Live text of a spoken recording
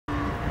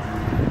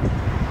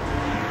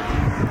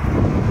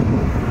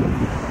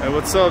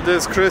What's up?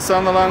 This is Chris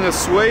on the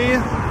longest way,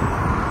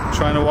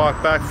 trying to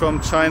walk back from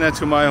China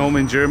to my home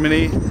in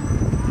Germany.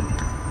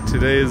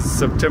 Today is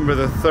September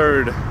the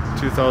 3rd,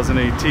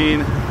 2018.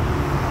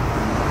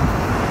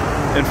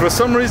 And for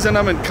some reason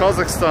I'm in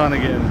Kazakhstan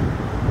again,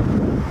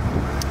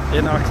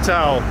 in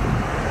Aktau.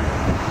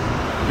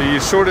 The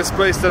shortest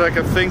place that I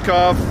could think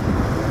of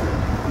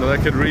that I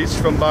could reach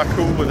from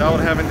Baku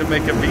without having to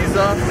make a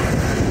visa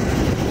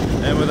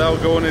and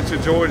without going into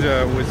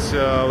Georgia, which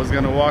I was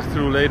going to walk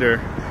through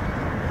later.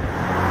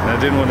 And I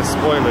didn't want to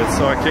spoil it,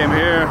 so I came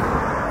here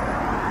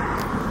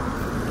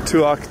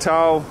to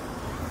Aktau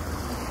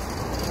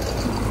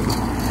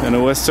in the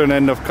western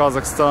end of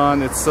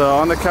Kazakhstan. It's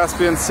on the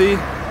Caspian Sea.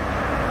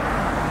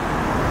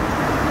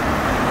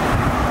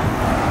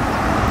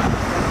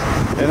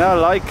 And I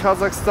like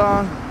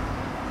Kazakhstan,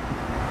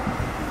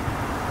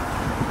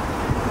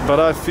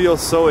 but I feel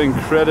so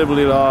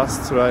incredibly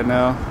lost right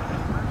now.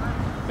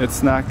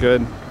 It's not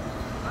good.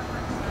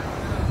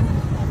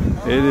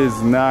 It is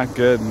not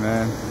good,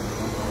 man.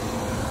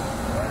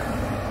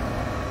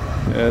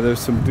 Yeah, there's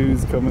some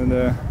dudes coming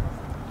there.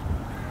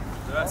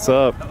 What's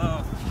up?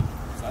 Hello.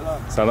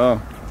 Salam.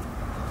 Salam.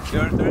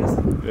 You're a tourist?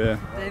 Yeah.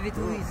 David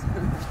Luiz. Do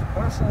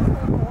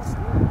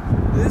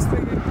you speak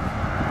English?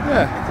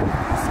 Yeah.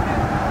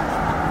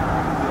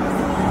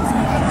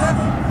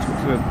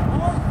 Good.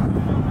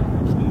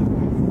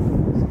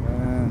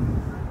 Man.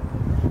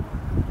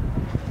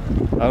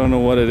 I don't know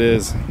what it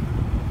is.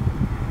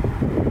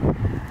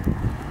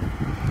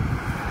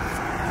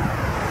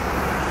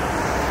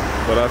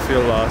 But I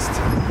feel lost.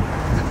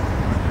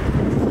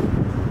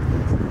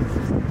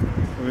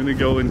 I'm gonna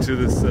go into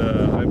this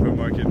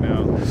hypermarket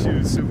now,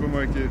 shoe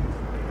supermarket,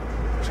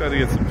 try to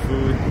get some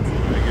food,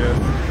 I guess.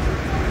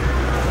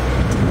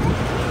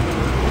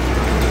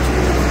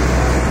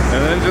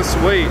 And then just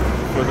wait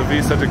for the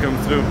visa to come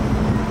through.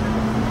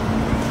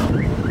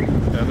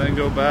 And then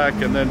go back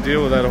and then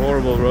deal with that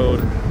horrible road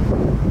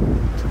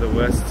to the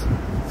west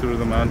through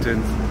the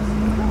mountains.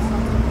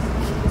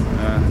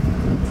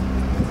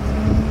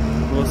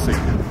 We'll see.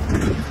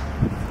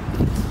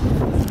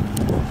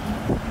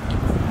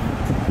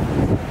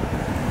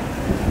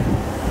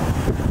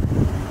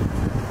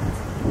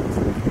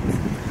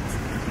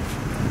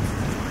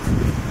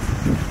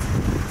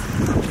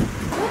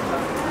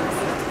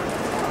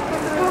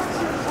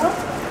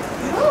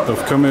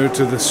 I've come here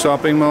to the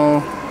shopping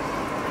mall.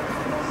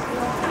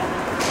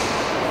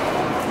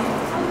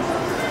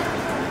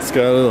 It's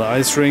got a little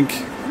ice rink.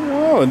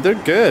 Oh, and they're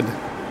good.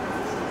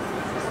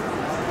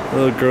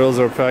 Little girls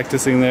are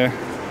practicing there.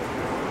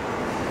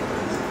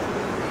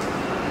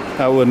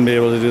 I wouldn't be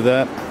able to do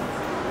that.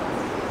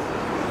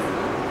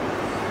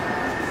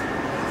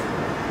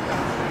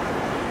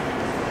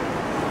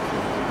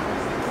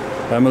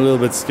 I'm a little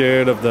bit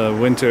scared of the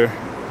winter.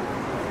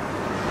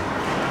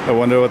 I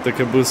wonder what the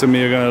caboose and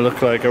me are going to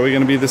look like. Are we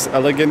going to be this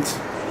elegant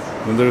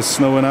when there's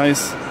snow and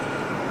ice?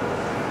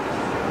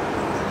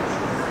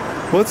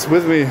 What's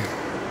with me?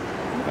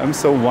 I'm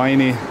so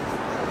whiny.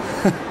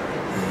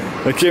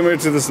 I came here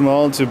to this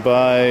mall to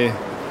buy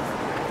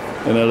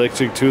an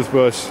electric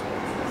toothbrush.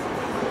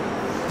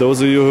 Those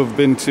of you who have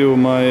been to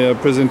my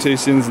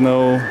presentations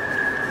know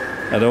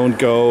I don't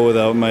go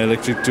without my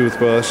electric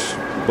toothbrush.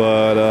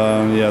 But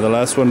yeah, the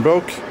last one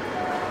broke.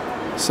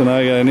 So now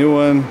I got a new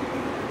one.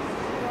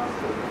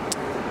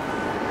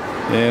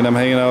 And I'm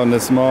hanging out in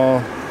this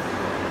mall.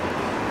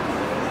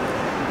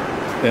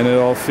 And it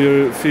all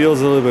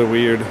feels a little bit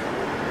weird.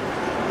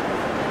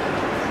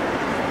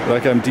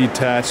 Like I'm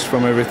detached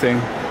from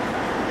everything.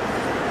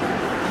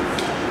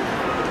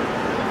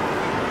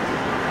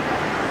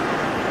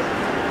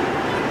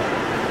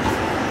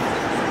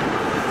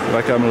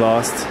 Like I'm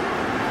lost.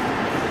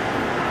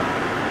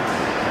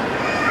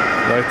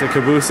 Like the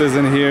caboose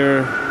isn't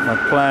here, my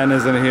plan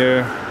isn't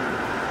here,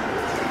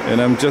 and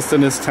I'm just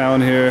in this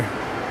town here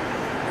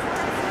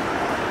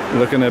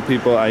looking at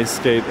people ice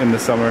skate in the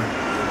summer.